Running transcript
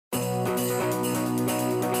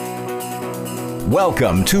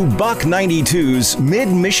Welcome to Buck 92's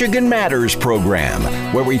Mid-Michigan Matters program,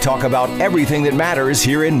 where we talk about everything that matters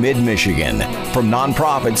here in Mid-Michigan, from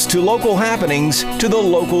nonprofits to local happenings to the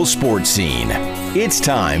local sports scene. It's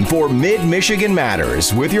time for Mid-Michigan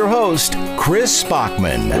Matters with your host, Chris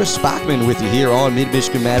Spockman. Chris Spockman with you here on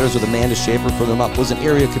Mid-Michigan Matters with Amanda Schafer from the Mount Pleasant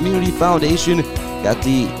Area Community Foundation. Got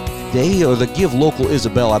the day, or the Give Local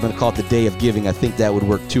Isabella. I'm going to call it the Day of Giving. I think that would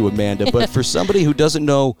work too, Amanda. But for somebody who doesn't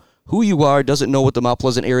know who you are, doesn't know what the Mount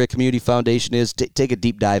Pleasant Area Community Foundation is, take a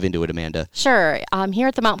deep dive into it, Amanda. Sure. Here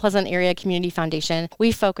at the Mount Pleasant Area Community Foundation,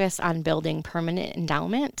 we focus on building permanent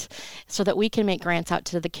endowment so that we can make grants out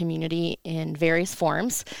to the community in various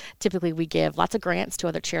forms. Typically, we give lots of grants to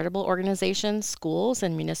other charitable organizations, schools,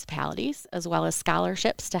 and municipalities, as well as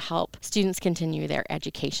scholarships to help students continue their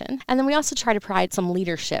education. And then we also try to provide some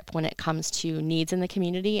leadership when it comes to needs in the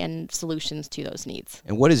community and solutions to those needs.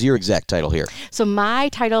 And what is your exact title here? So my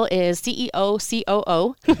title is CEO,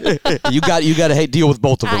 COO. You got to deal with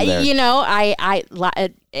both of them there.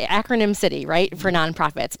 Acronym city, right, for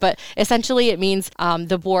nonprofits. But essentially it means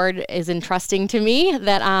the board is entrusting to me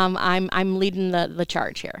that I'm leading the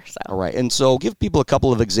charge here. So. All right. And so give people a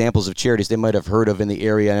couple of examples of charities they might have heard of in the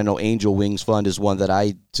area. And I know Angel Wings Fund is one that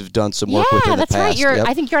I've done some work with in the past. Yeah, that's right.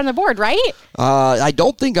 I think you're on the board, right? I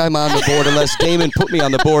don't think I'm on the board unless Damon put me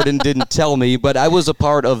on the board and didn't tell me. But I was a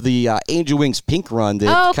part of the Angel Wings Pink Run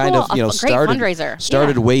that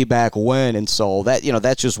started way back when. And so that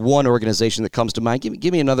that's just one organization that comes to mind.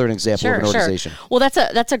 Give me another example of an organization. Well,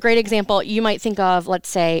 that's a great example. You might think of, let's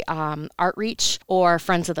say, Artreach or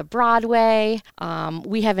Friends of the Broadway.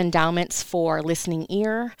 We have endowments for Listening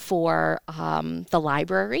Ear, for the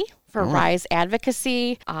library, for Rise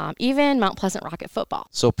Advocacy, even Mount Pleasant Rocket Football.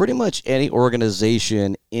 So pretty much any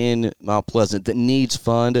organization in Mount Pleasant that needs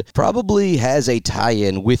fund probably has a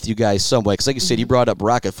tie-in with you guys some way. Because like you said, you brought up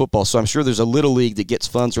Rocket Football, so I'm sure there's a little league that gets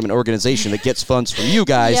funds from an organization that gets funds from you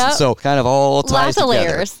guys. Yep. So kind of all ties together. Lots of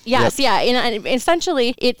layers. Yes, yep. Yeah. And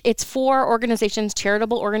essentially, it's for organizations,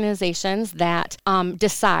 charitable organizations that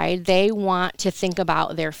decide they want to think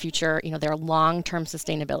about their future, their long-term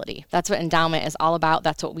sustainability. That's what endowment is all about.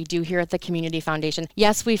 That's what we do here at the Community Foundation.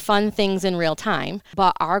 Yes, we fund things in real time,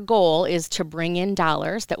 but our goal is to bring in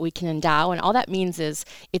dollars that we can endow, and all that means is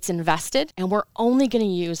it's invested, and we're only going to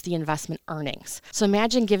use the investment earnings. So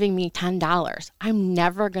imagine giving me $10. I'm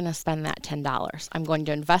never going to spend that $10. I'm going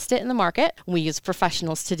to invest it in the market. We use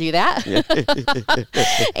professionals to do that.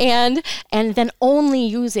 and then only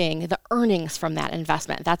using the earnings from that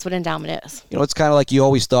investment. That's what endowment is. It's kind of like you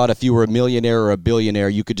always thought if you were a millionaire or a billionaire,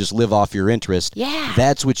 you could just live off your interest. Yeah.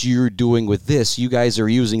 That's what you're doing with this. You guys are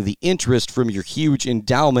using the interest from your huge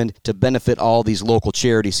endowment to benefit all these local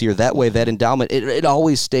charities here. That way, that endowment, it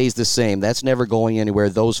always stays the same. That's never going anywhere.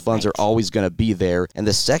 Those funds are always going to be there. And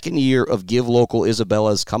the second year of Give Local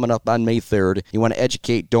Isabella is coming up on May 3rd. You want to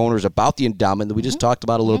educate donors about the endowment that we just talked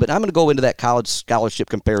about a little bit. I'm going to go into that college scholarship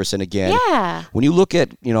comparison again. Yeah. When you look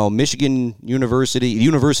at, Michigan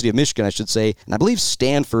University of Michigan, I should say, and I believe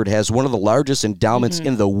Stanford has one of the largest endowments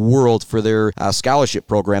in the world for their scholarship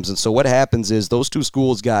programs. And so what happens is those two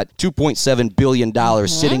schools got $2.7 billion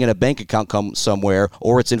sitting in a bank account somewhere,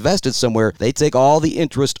 or it's invested somewhere. They take all the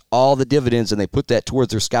interest, all the dividends, and they put that towards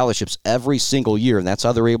their scholarships every single year. And that's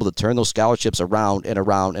how they're able to turn those scholarships around and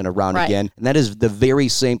around and around again. And that is the very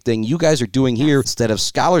same thing you guys are doing here. Instead of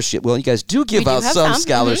scholarship, well, you guys do give out some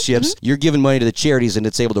scholarships. You're giving money to the charities, and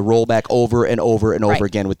it's able to roll back over and over and over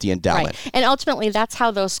again with the endowment. Right. And ultimately, that's how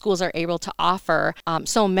those schools are able to offer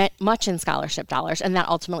so much in scholarship dollars, and that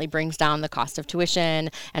ultimately brings down the cost of tuition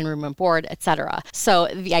and room and board, etc. So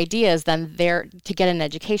the idea is then to get an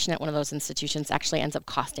education at one of those institutions actually ends up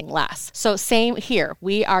costing less. So same here.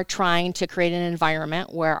 We are trying to create an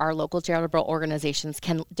environment where our local charitable organizations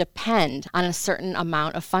can depend on a certain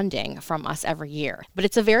amount of funding from us every year. But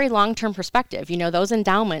it's a very long-term perspective. Those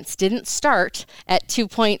endowments didn't start at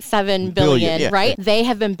 $2.7 billion, right? They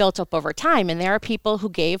have been built up over time, and there are people who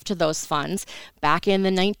gave to those funds back in the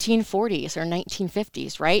 1940s or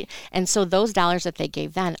 1950s, right? And so those dollars that they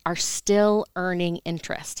gave then are still earning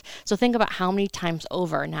interest. So think about how many times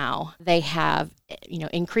over now they have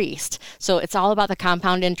increased. So it's all about the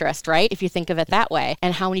compound interest, right? If you think of it that way,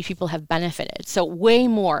 and how many people have benefited. So way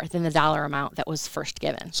more than the dollar amount that was first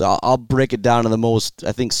given. So I'll break it down to the most,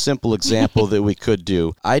 I think, simple example that we could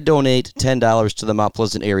do. I donate $10 to the Mount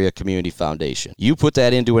Pleasant Area Community Foundation. You put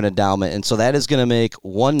that into an endowment, and so that is going to make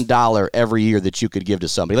 $1 every year that you could give to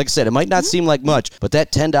somebody. Like I said, it might not seem like much, but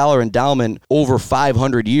that $10 endowment over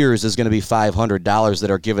 500 years is going to be $500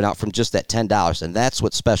 that are given out from just that $10, and that's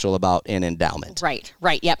what's special about an endowment. Right.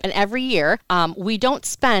 Yep. And every year, we don't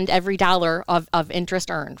spend every dollar of interest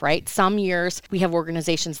earned, right? Some years we have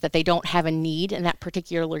organizations that they don't have a need in that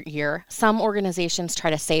particular year. Some organizations try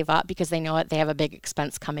to save up because they know that they have a big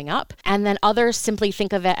expense coming up. And then others simply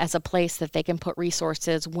think of it as a place that they can put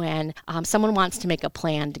resources when someone wants to make a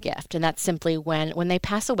planned gift. And that's simply when they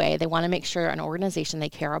pass away, they want to make sure an organization they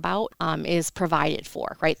care about is provided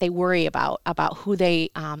for, right? They worry about who's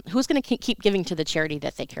going to keep giving to the charity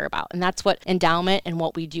that they care about. And that's what endowment and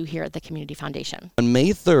what we do here at the Community Foundation. On May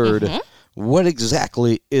 3rd, what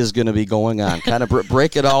exactly is going to be going on? Kind of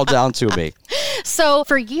break it all down to me. So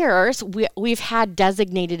for years, we've had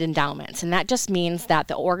designated endowments, and that just means that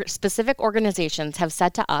the specific organizations have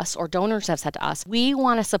said to us, or donors have said to us, we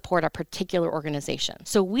want to support a particular organization.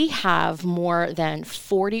 So we have more than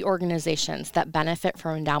 40 organizations that benefit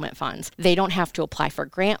from endowment funds. They don't have to apply for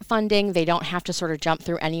grant funding. They don't have to sort of jump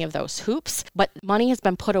through any of those hoops, but money has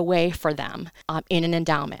been put away for them in an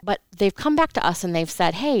endowment. But they've come back to us and they've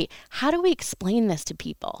said, hey, how do we explain this to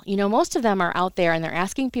people? You know, most of them are out there and they're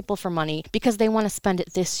asking people for money because they want to spend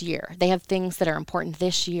it this year. They have things that are important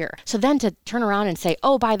this year. So then to turn around and say,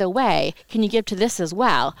 oh, by the way, can you give to this as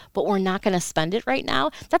well? But we're not going to spend it right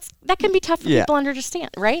now. That can be tough for people to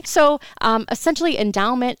understand, right? So essentially,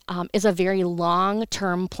 endowment is a very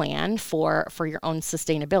long-term plan for your own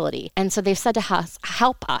sustainability. And so they've said to us,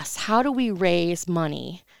 help us. How do we raise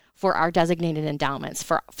money for our designated endowments,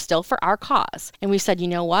 for our cause? And we said, you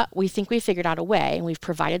know what? We think we figured out a way, and we've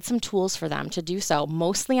provided some tools for them to do so,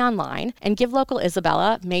 mostly online. And Give Local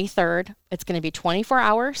Isabella, May 3rd, it's going to be 24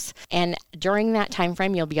 hours. And during that time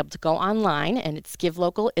frame, you'll be able to go online, and it's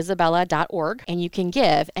givelocalisabella.org, and you can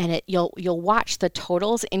give, and you'll watch the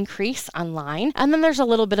totals increase online. And then there's a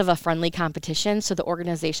little bit of a friendly competition. So the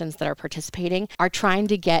organizations that are participating are trying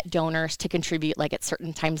to get donors to contribute like at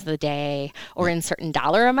certain times of the day or in certain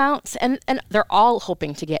dollar amounts. And they're all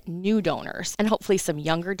hoping to get new donors and hopefully some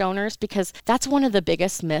younger donors, because that's one of the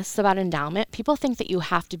biggest myths about endowment. People think that you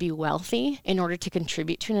have to be wealthy in order to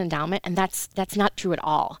contribute to an endowment, and that's not true at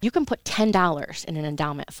all. You can put $10 in an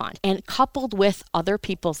endowment fund, and coupled with other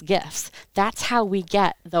people's gifts, that's how we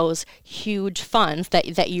get those huge funds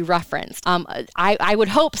that you referenced. I would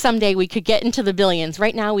hope someday we could get into the billions.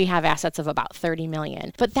 Right now we have assets of about 30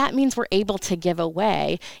 million, but that means we're able to give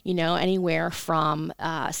away, anywhere from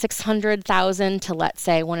 600,000 to, let's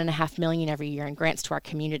say, 1.5 million every year in grants to our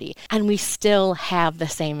community, and we still have the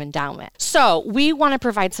same endowment. So we want to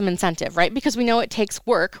provide some incentive, right? Because we know it takes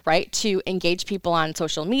work, right, to engage people on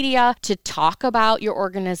social media, to talk about your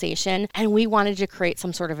organization, and we wanted to create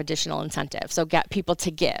some sort of additional incentive, so get people to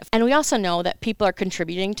give. And we also know that people are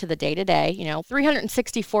contributing to the day-to-day,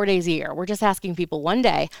 364 days a year. We're just asking people one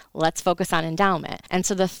day, let's focus on endowment. And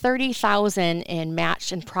so the 30,000 in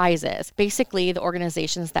match and prizes, basically the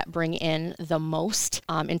organizations that bring in the most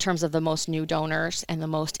in terms of the most new donors and the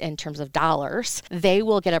most in terms of dollars, they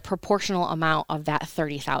will get a proportional amount of that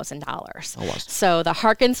 $30,000. Oh, wow. So the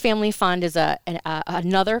Harkins Family Fund is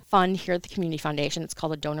another fund here at the Community Foundation. It's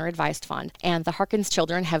called a donor advised fund. And the Harkins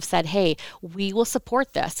children have said, hey, we will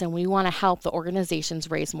support this and we want to help the organizations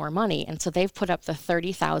raise more money. And so they've put up the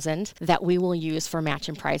 $30,000 that we will use for match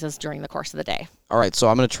and prizes during the course of the day. All right, so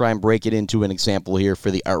I'm going to try and break it into an example here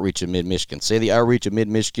for the Outreach of Mid-Michigan. Say the Outreach of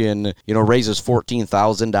Mid-Michigan, raises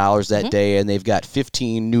 $14,000 that day, and they've got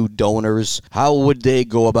 15 new donors. How would they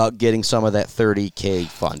go about getting some of that $30K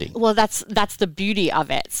funding? Well, that's the beauty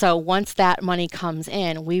of it. So once that money comes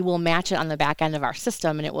in, we will match it on the back end of our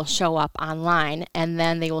system, and it will show up online, and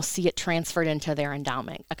then they will see it transferred into their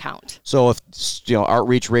endowment account. So if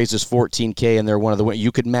Outreach raises $14K and they're one of the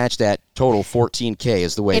you could match that total $14K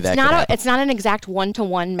is the way that could happen. It's not an exact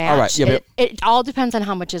one-to-one match. All right. Yeah, it all depends on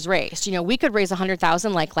how much is raised. We could raise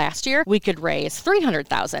 $100,000 like last year. We could raise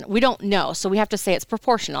 $300,000. We don't know, so we have to say it's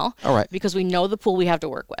proportional. All right. Because we know the pool we have to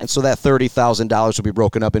work with. And so that $30,000 will be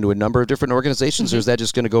broken up into a number of different organizations, or is that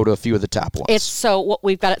just going to go to a few of the top ones?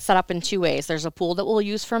 We've got it set up in two ways. There's a pool that we'll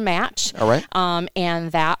use for match. All right.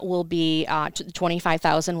 And that will be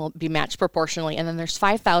 $25,000 will be matched proportionally, and then there's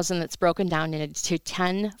 $5,000 that's broken down into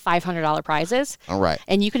 10 $500 prizes. All right.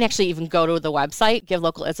 And you can actually even go to the website,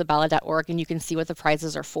 givelocalisabella.org, and you can see what the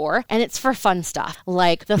prizes are for. And it's for fun stuff.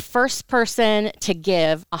 Like the first person to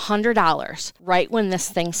give $100 right when this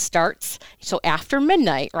thing starts. So after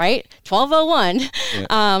midnight, right? 12:01.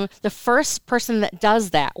 Yeah. The first person that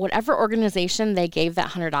does that, whatever organization they gave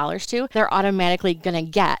that $100 to, they're automatically going to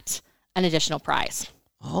get an additional prize.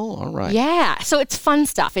 Oh, all right. Yeah. So it's fun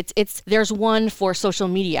stuff. There's one for social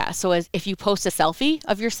media. So if you post a selfie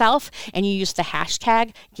of yourself and you use the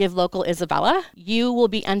hashtag Give Local Isabella, you will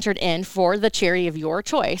be entered in for the charity of your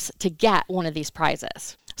choice to get one of these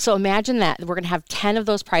prizes. So imagine that we're going to have 10 of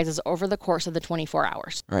those prizes over the course of the 24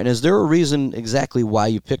 hours. All right. Is there a reason exactly why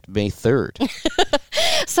you picked May 3rd?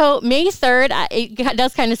 So May 3rd, it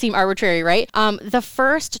does kind of seem arbitrary, right? The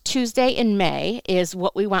first Tuesday in May is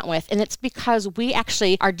what we went with. And it's because we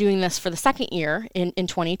actually are doing this for the second year in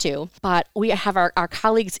 22. But we have our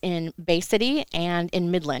colleagues in Bay City and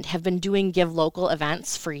in Midland have been doing Give Local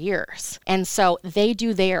events for years. And so they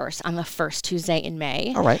do theirs on the first Tuesday in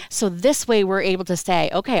May. All right. So this way we're able to say,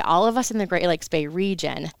 okay, all of us in the Great Lakes Bay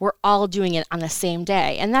region, we're all doing it on the same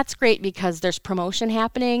day. And that's great because there's promotion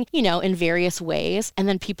happening, in various ways. And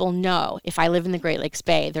then people know if I live in the Great Lakes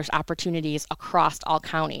Bay, there's opportunities across all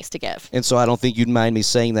counties to give. And so I don't think you'd mind me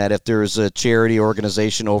saying that if there's a charity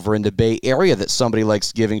organization over in the Bay Area that somebody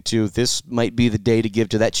likes giving to, this might be the day to give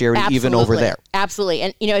to that charity. Absolutely. Even over there. Absolutely.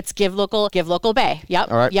 And, it's Give Local Bay.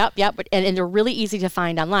 Yep. All right. Yep. And they're really easy to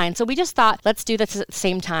find online. So we just thought, let's do this at the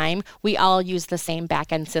same time. We all use the same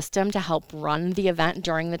back-end system to help run the event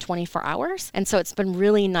during the 24 hours. And so it's been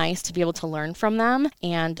really nice to be able to learn from them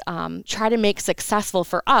and try to make successful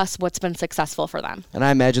for us what's been successful for them. And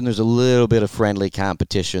I imagine there's a little bit of friendly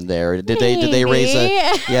competition there. Did they raise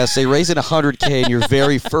they raised it $100K in your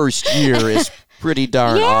very first year is pretty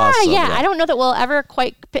darn awesome. Yeah. I don't know that we'll ever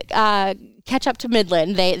quite catch up to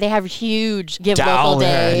Midland. They have huge Give Local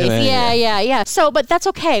days. Yeah. So, but that's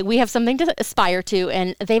okay. We have something to aspire to,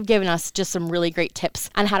 and they've given us just some really great tips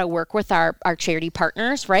on how to work with our charity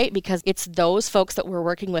partners, right? Because it's those folks that we're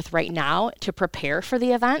working with right now to prepare for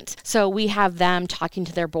the event. So we have them talking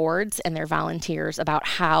to their boards and their volunteers about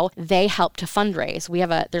how they help to fundraise.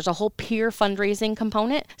 There's a whole peer fundraising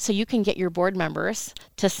component, so you can get your board members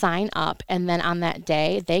to sign up, and then on that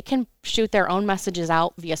day, they can shoot their own messages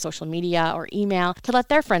out via social media or email to let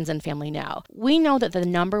their friends and family know. We know that the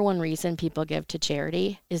number one reason people give to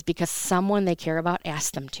charity is because someone they care about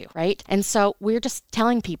asked them to, right? And so we're just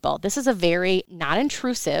telling people this is a very not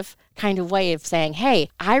intrusive kind of way of saying, hey,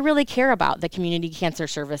 I really care about the community cancer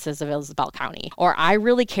services of Isabel County, or I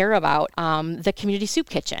really care about the community soup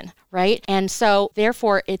kitchen, right? And so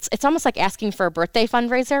therefore it's almost like asking for a birthday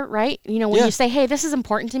fundraiser, right? When you say, hey, this is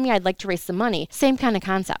important to me, I'd like to raise some money. Same kind of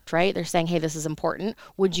concept, right? They're saying, hey, this is important.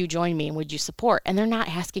 Would you join me and would you support? And they're not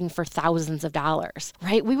asking for thousands of dollars,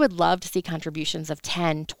 right? We would love to see contributions of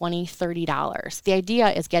 $10, $20, $30. The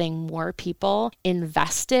idea is getting more people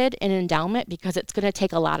invested in endowment because it's going to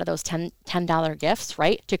take a lot of those $10 gifts,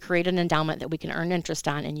 right, to create an endowment that we can earn interest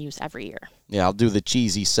on and use every year. Yeah, I'll do the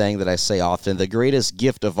cheesy saying that I say often. The greatest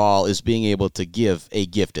gift of all is being able to give a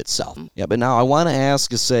gift itself. Yeah, but now I want to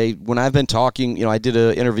ask, when I've been talking, I did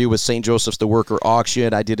an interview with St. Joseph's The Worker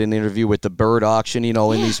Auction. I did an interview with the Bird Auction, in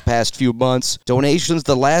these past few months. Donations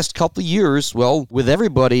the last couple of years, well, with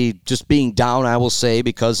everybody just being down, I will say,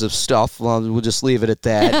 because of stuff. We'll just leave it at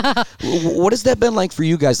that. What has that been like for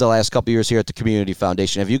you guys the last couple of years here at the Community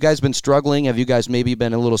Foundation? Have you guys been struggling? Have you guys maybe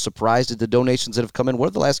been a little surprised at the donations that have come in? What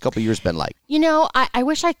have the last couple of years been like? I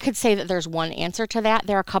wish I could say that there's one answer to that.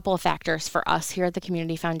 There are a couple of factors for us here at the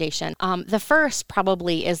Community Foundation. The first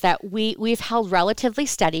probably is that we've held relatively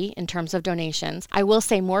steady in terms of donations. I will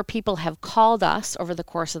say more people have called us over the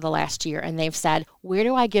course of the last year, and they've said, where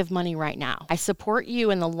do I give money right now? I support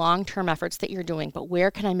you in the long-term efforts that you're doing, but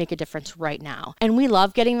where can I make a difference right now? And we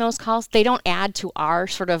love getting those calls. They don't add to our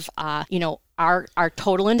sort of, our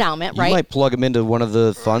total endowment, right? You might plug them into one of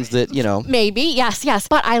the funds that, Maybe, yes.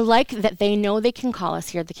 But I like that they know they can call us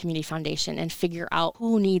here at the Community Foundation and figure out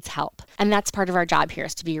who needs help. And that's part of our job here,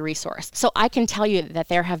 is to be a resource. So I can tell you that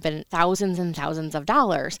there have been thousands and thousands of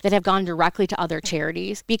dollars that have gone directly to other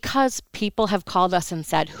charities because people have called us and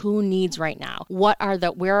said, who needs right now?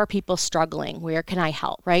 Where are people struggling? Where can I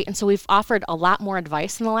help, right? And so we've offered a lot more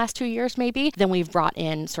advice in the last 2 years, maybe, than we've brought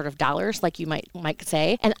in sort of dollars, like you might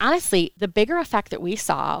say. And honestly, the bigger effect that we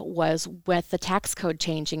saw was with the tax code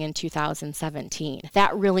changing in 2017.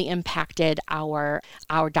 That really impacted our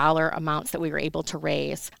dollar amounts that we were able to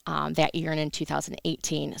raise that year and in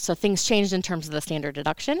 2018. So things changed in terms of the standard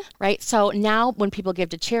deduction, right? So now when people give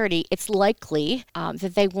to charity, it's likely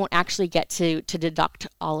that they won't actually get to deduct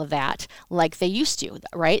all of that like they used to,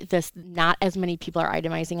 right? Not as many people are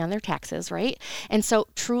itemizing on their taxes, right? And so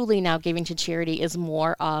truly now giving to charity is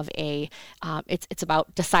more of it's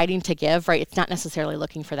about deciding to give, right? It's not necessarily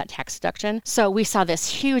looking for that tax deduction. So we saw this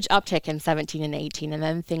huge uptick in 17 and 18, and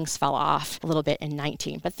then things fell off a little bit in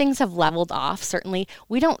 19. But things have leveled off, certainly.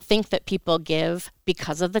 We don't think that people give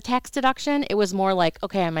because of the tax deduction. It was more like,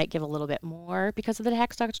 okay, I might give a little bit more because of the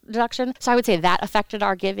tax deduction. So I would say that affected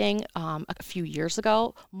our giving a few years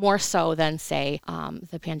ago, more so than, say,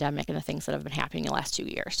 the pandemic and the things that have been happening in the last 2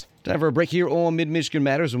 years. Time for a break here on Mid-Michigan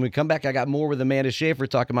Matters. When we come back, I got more with Amanda Schafer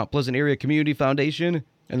talking about Pleasant Area Community Foundation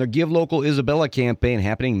and the Give Local Isabella campaign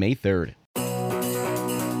happening May 3rd.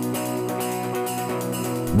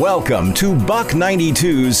 Welcome to Buck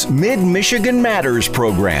 92's Mid-Michigan Matters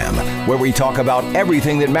program, where we talk about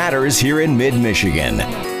everything that matters here in Mid-Michigan.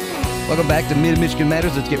 Welcome back to Mid-Michigan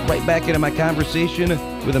Matters. Let's get right back into my conversation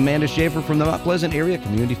with Amanda Schafer from the Mount Pleasant Area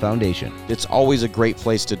Community Foundation. It's always a great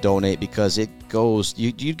place to donate because it goes,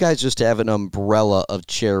 you guys just have an umbrella of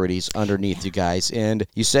charities underneath you guys. And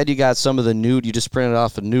you said you got some of the new, you just printed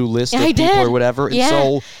off a new list of people or whatever. And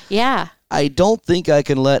so I don't think I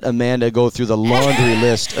can let Amanda go through the laundry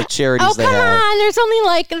list of charities they have. Oh, come on.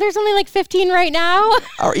 There's only like 15 right now.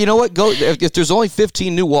 Or, you know what? Go if there's only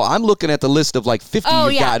 15 new, well, I'm looking at the list of like 50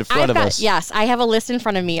 you've got in front of us. Yes, I have a list in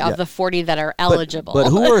front of me of the 40 that are eligible. But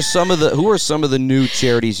who are some of the new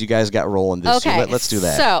charities you guys got rolling this year? Let's do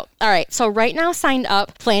that. So, all right. So right now signed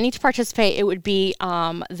up, planning to participate, it would be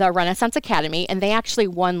the Renaissance Academy, and they actually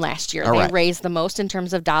won last year. They raised the most in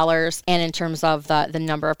terms of dollars and in terms of the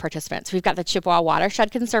number of participants. We've got the Chippewa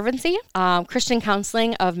Watershed Conservancy, Christian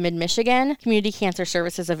Counseling of Mid-Michigan, Community Cancer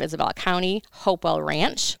Services of Isabella County, Hopewell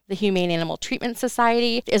Ranch, the Humane Animal Treatment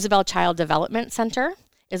Society, Isabella Child Development Center,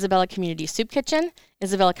 Isabella Community Soup Kitchen,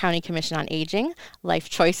 Isabella County Commission on Aging, Life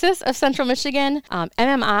Choices of Central Michigan,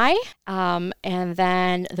 MMI, and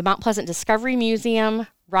then the Mount Pleasant Discovery Museum,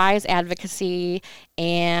 Rise Advocacy,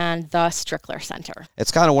 and the Strickler Center.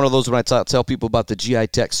 It's kind of one of those when I tell people about the GI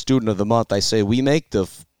Tech Student of the Month, I say we make the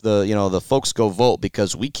folks go vote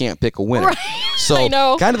because we can't pick a winner. Right.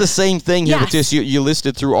 So kind of the same thing here with this. You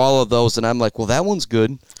listed through all of those, and I'm like, well, that one's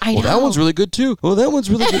good. That one's really good too. Well, that one's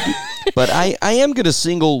really good. But I am going to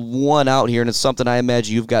single one out here, and it's something I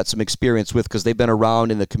imagine you've got some experience with because they've been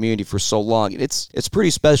around in the community for so long. It's pretty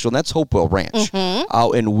special, and that's Hopewell Ranch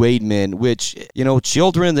out in Wademan, which,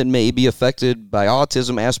 children that may be affected by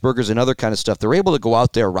autism, Asperger's, and other kind of stuff, they're able to go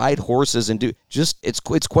out there, ride horses, and do it's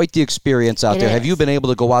quite the experience out there. Have you been able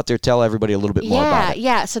to go out there, tell everybody a little bit more about it?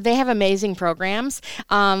 Yeah, so they have amazing programs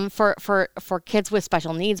for kids with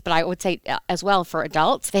special needs, but I would say as well for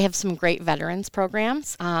adults. They have some great veterans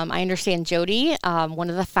programs. I understand Jody, one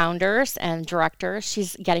of the founders and directors,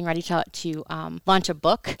 she's getting ready to launch a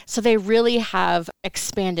book. So they really have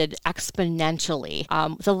expanded exponentially.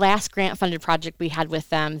 The last grant-funded project we had with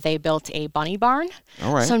them, they built a bunny barn.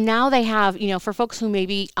 All right. So now they have, for folks who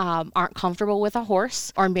maybe aren't comfortable with a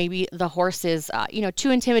horse, or maybe the horse is,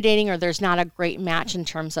 too intimidating, or there's not a great match in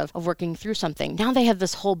terms of working through something. Now they have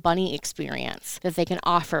this whole bunny experience that they can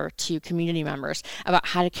offer to community members about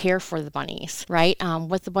how to care for the bunnies, right?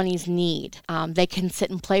 What the bunnies need. They can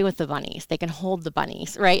sit and play with the bunnies. They can hold the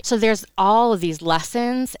bunnies, right? So there's all of these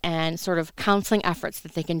lessons and sort of counseling efforts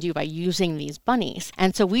that they can do by using these bunnies.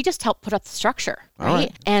 And so we just help put up the structure,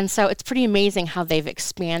 right? And so it's pretty amazing how they've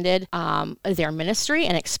expanded their ministry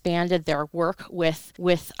and expanded their work with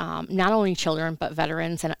not only children, but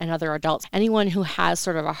veterans and other adults. Anyone who has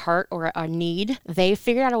sort of a heart or a need, they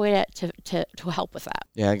figured out a way to help with that.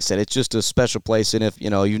 Yeah, like I said, it's just a special place. And if,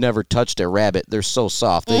 you've never touched a rabbit, they're so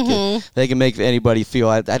soft. They can make anybody feel,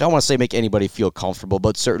 I don't want to say make anybody feel comfortable,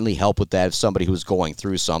 but certainly help with that if somebody who's going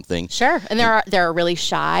through something. Sure. And there are really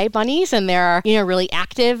shy bunnies, and there are, really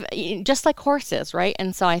active, just like horses, right?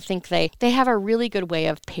 And so I think they have a really good way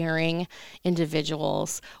of pairing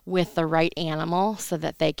individuals with the right animal so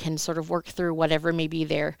that they can sort of work through whatever maybe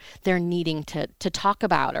they're needing to talk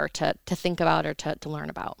about or to think about or to learn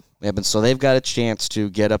about. Yeah, but so they've got a chance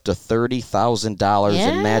to get up to $30,000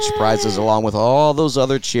 in match prizes along with all those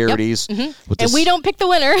other charities. Yep. And we don't pick the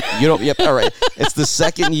winner. You don't. Yep. All right. It's the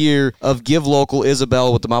second year of Give Local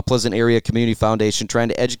Isabella with the Mount Pleasant Area Community Foundation, trying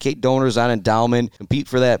to educate donors on endowment, compete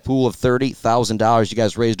for that pool of $30,000. You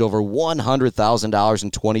guys raised over $100,000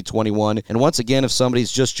 in 2021. And once again, if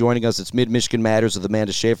somebody's just joining us, it's Mid-Michigan Matters with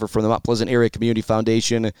Amanda Schafer from the Mount Pleasant Area Community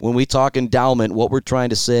Foundation. When we talk endowment, what we're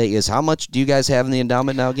trying to say is, how much do you guys have in the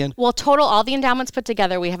endowment now again? Well, total, all the endowments put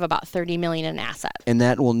together, we have about $30 million in assets. And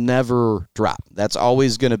that will never drop. That's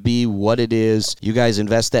always going to be what it is. You guys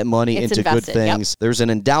invest that money into good things. Yep. There's an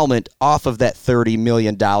endowment off of that $30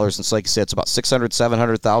 million. And so, like I said, it's about $600,000,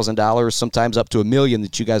 $700,000, sometimes up to $1 million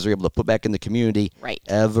that you guys are able to put back in the community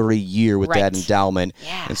every year with that endowment.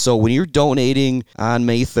 Yeah. And so when you're donating on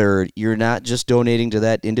May 3rd, you're not just donating to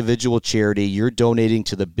that individual charity, you're donating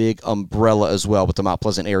to the big umbrella as well with the Mount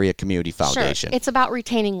Pleasant Area Community Foundation. Sure. It's about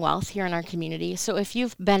retaining wealth here in our community. So if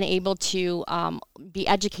you've been able to be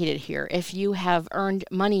educated here, if you have earned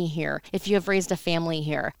money here, if you have raised a family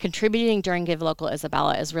here, contributing during Give Local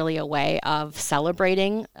Isabella is really a way of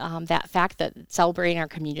celebrating that fact, that celebrating our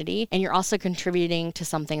community, and you're also contributing to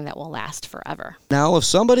something that will last forever. Now, if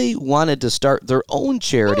somebody wanted to start their own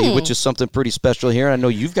charity, which is something pretty special here, and I know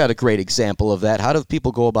you've got a great example of that, how do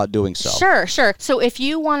people go about doing so? Sure. So if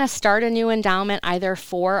you want to start a new endowment, either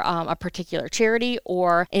for a particular charity,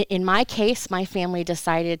 or in my case, my family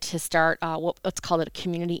decided to start what's called a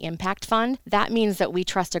community impact fund. That means that we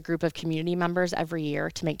trust a group of community members every year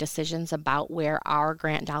to make decisions about where our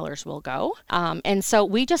grant dollars will go. And so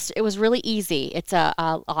it was really easy. It's a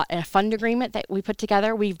fund agreement that we put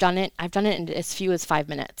together. I've done it in as few as 5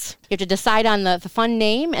 minutes. You have to decide on the fund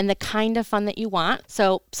name and the kind of fund that you want.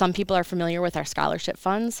 So some people are familiar with our scholarship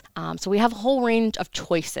funds. So we have a whole range of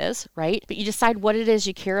choices, right? But you decide what it is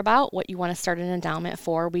you care about, what you want to start an endowment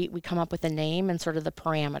for. We come up with a name and sort of the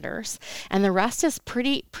parameters. And the rest is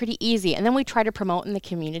pretty easy. And then we try to promote in the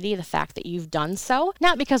community the fact that you've done so,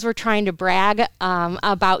 not because we're trying to brag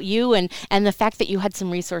about you and the fact that you had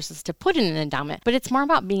some resources to put in an endowment, but it's more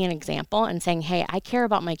about being an example and saying, hey, I care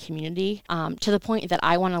about my community to the point that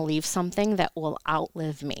I want to leave something that will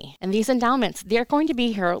outlive me. And these endowments, they're going to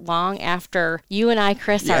be here long after you and I,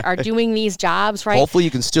 Chris, are doing these jobs, right? Hopefully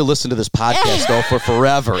you can still listen to this podcast, though, for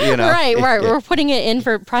forever, Right. We're putting it in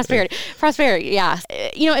for prosperity. Prosperity, yeah.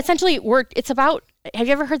 Essentially, it's about, have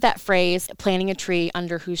you ever heard that phrase, planting a tree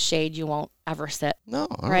under whose shade you won't ever sit? No.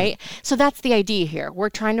 Right? So that's the idea here. We're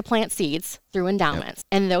trying to plant seeds through endowments,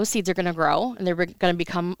 and those seeds are going to grow, and they're going to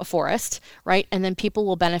become a forest, right? And then people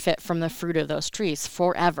will benefit from the fruit of those trees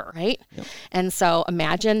forever, right? Yep. And so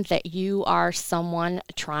imagine that you are someone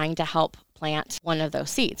trying to help plant one of those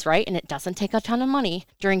seeds, right? And it doesn't take a ton of money.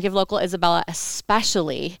 During Give Local Isabella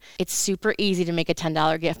especially, it's super easy to make a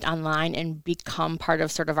 $10 gift online and become part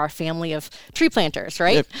of sort of our family of tree planters,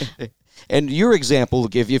 right? And your example,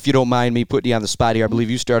 if you don't mind me putting you on the spot here, I believe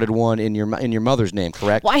you started one in your mother's name,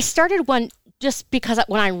 correct? Well, I started one just because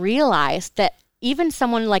when I realized that even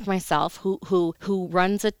someone like myself who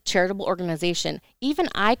runs a charitable organization, even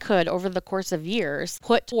I could, over the course of years,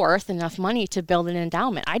 put forth enough money to build an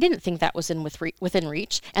endowment. I didn't think that was within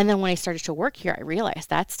reach. And then when I started to work here, I realized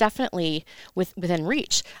that's definitely within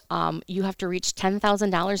reach. You have to reach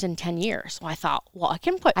 $10,000 in 10 years. So I thought, well,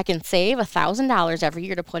 I can save $1,000 every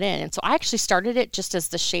year to put in. And so I actually started it just as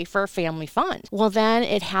the Schafer Family Fund. Well, then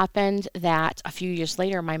it happened that a few years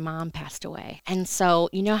later, my mom passed away. And so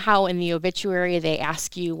you know how in the obituary they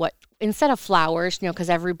ask you what, instead of flowers, because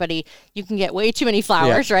everybody, you can get way too many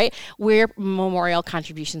flowers, right? Where memorial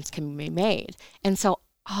contributions can be made. And so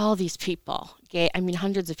all these people,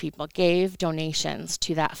 hundreds of people gave donations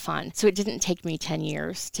to that fund. So it didn't take me 10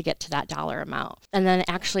 years to get to that dollar amount. And then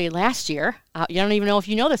actually last year, you don't even know if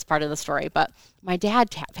you know this part of the story, but my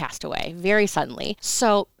dad passed away very suddenly.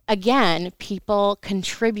 So again, people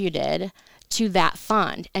contributed to that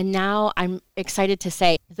fund. And now I'm excited to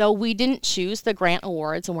say, though we didn't choose the grant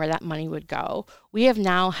awards and where that money would go, we have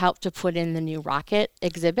now helped to put in the new rocket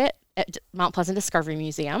exhibit at Mount Pleasant Discovery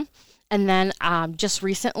Museum. And then just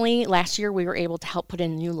recently, last year, we were able to help put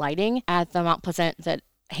in new lighting at the Mount Pleasant, the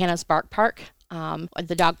Hannah's Bark Park.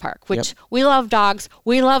 The dog park, which we love dogs,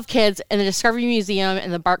 we love kids, and the Discovery Museum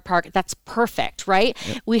and the Bark Park, that's perfect, right?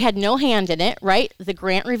 Yep. We had no hand in it, right? The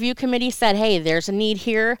grant review committee said, hey, there's a need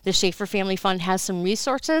here. The Schafer Family Fund has some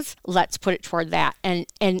resources. Let's put it toward that. And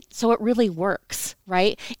so it really works,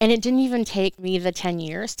 right? And it didn't even take me the 10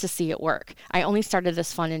 years to see it work. I only started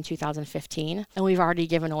this fund in 2015, and we've already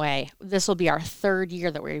given away. This will be our third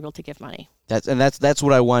year that we're able to give money. That's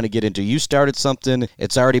what I want to get into. You started something,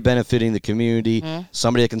 it's already benefiting the community. Mm-hmm.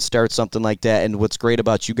 Somebody that can start something like that. And what's great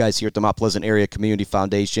about you guys here at the Mount Pleasant Area Community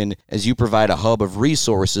Foundation is you provide a hub of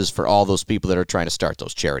resources for all those people that are trying to start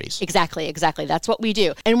those charities. Exactly. That's what we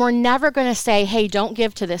do. And we're never going to say, hey, don't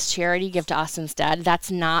give to this charity, give to us instead.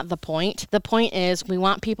 That's not the point. The point is we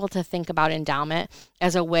want people to think about endowment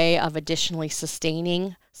as a way of additionally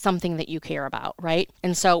sustaining something that you care about, right?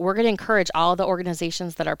 And so we're going to encourage all the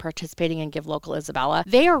organizations that are participating in Give Local Isabella.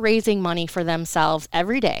 They are raising money for themselves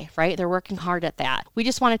every day, right? They're working hard at that. We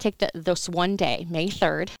just want to take this one day, May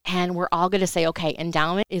 3rd, and we're all going to say, okay,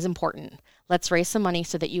 endowment is important. let's raise some money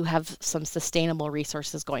so that you have some sustainable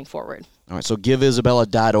resources going forward. All right, so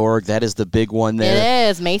giveisabella.org. That is the big one there. It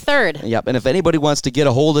is, May 3rd. Yep, and if anybody wants to get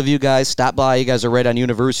a hold of you guys, stop by. You guys are right on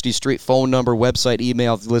University Street. Phone number, website,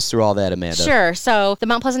 email, list through all that, Amanda. Sure. So the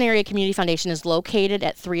Mount Pleasant Area Community Foundation is located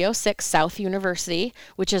at 306 South University,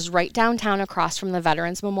 which is right downtown across from the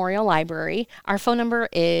Veterans Memorial Library. Our phone number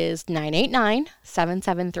is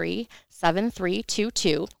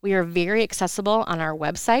 989-773-7322. We are very accessible on our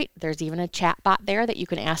website. There's even a chat bot there that you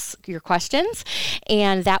can ask your questions.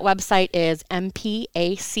 And that website is mpacf.org.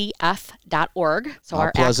 So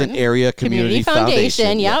Mount Pleasant Area Community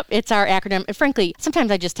Foundation. Yep. It's our acronym. And frankly,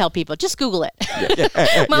 sometimes I just tell people, just Google it.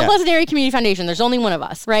 Mount Pleasant Area Community Foundation. There's only one of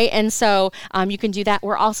us, right? And so you can do that.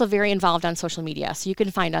 We're also very involved on social media. So you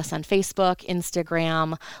can find us on Facebook,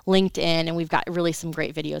 Instagram, LinkedIn, and we've got really some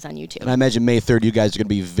great videos on YouTube. And I imagine May 3rd, you guys are going to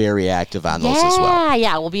be very active on those as well.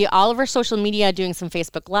 Yeah. We'll be all over social media doing some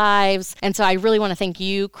Facebook Lives. And so I really want to thank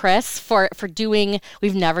you, Chris, for doing,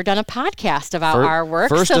 we've never done a podcast about our work.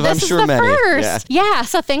 First so of, this I'm is sure, the many. First. Yeah.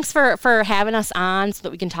 So thanks for having us on so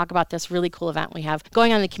that we can talk about this really cool event we have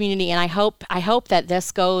going on in the community. And I hope that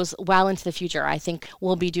this goes well into the future. I think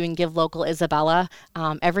we'll be doing Give Local Isabella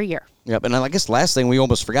every year. Yep, and I guess last thing we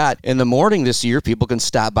almost forgot, in the morning this year, people can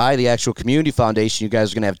stop by the actual community foundation. You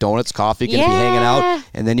guys are going to have donuts, coffee, going to be hanging out,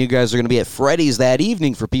 and then you guys are going to be at Freddy's that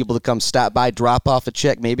evening for people to come stop by, drop off a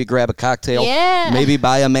check, maybe grab a cocktail, maybe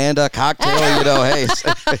buy Amanda a cocktail, hey.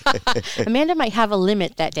 Amanda might have a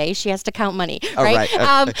limit that day. She has to count money, right?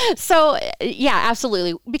 So,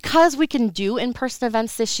 absolutely. Because we can do in-person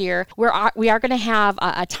events this year, we are going to have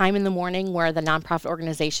a time in the morning where the nonprofit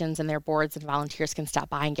organizations and their boards and volunteers can stop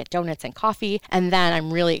by and get donuts and coffee. And then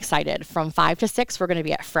I'm really excited. From 5 to 6, we're going to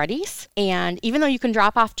be at Freddy's. And even though you can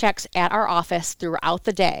drop off checks at our office throughout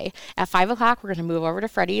the day, at 5 o'clock, we're going to move over to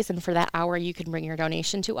Freddy's. And for that hour, you can bring your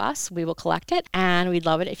donation to us. We will collect it. And we'd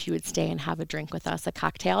love it if you would stay and have a drink with us, a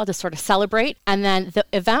cocktail to sort of celebrate. And then the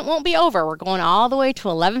event won't be over. We're going all the way to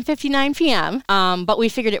 11:59 p.m. But we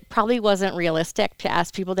figured it probably wasn't realistic to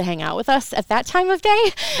ask people to hang out with us at that time of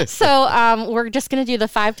day. So we're just going to do the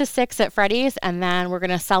 5 to 6 at Freddy's. And then we're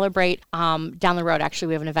going to celebrate down the road. Actually,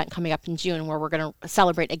 we have an event coming up in June where we're going to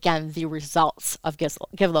celebrate again the results of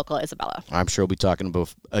Give Local Isabella. I'm sure we'll be talking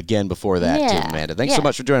again before that too, Amanda. Thanks so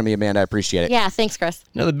much for joining me, Amanda. I appreciate it. Yeah, thanks, Chris.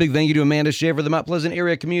 Another big thank you to Amanda Schafer, the Mount Pleasant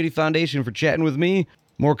Area Community Foundation, for chatting with me.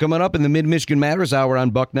 More coming up in the Mid-Michigan Matters Hour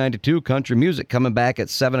on Buck 92. Country music coming back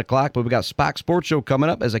at 7 o'clock, but we got Spock Sports Show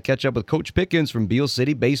coming up as I catch up with Coach Pickens from Beal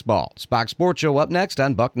City Baseball. Spock Sports Show up next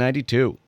on Buck 92.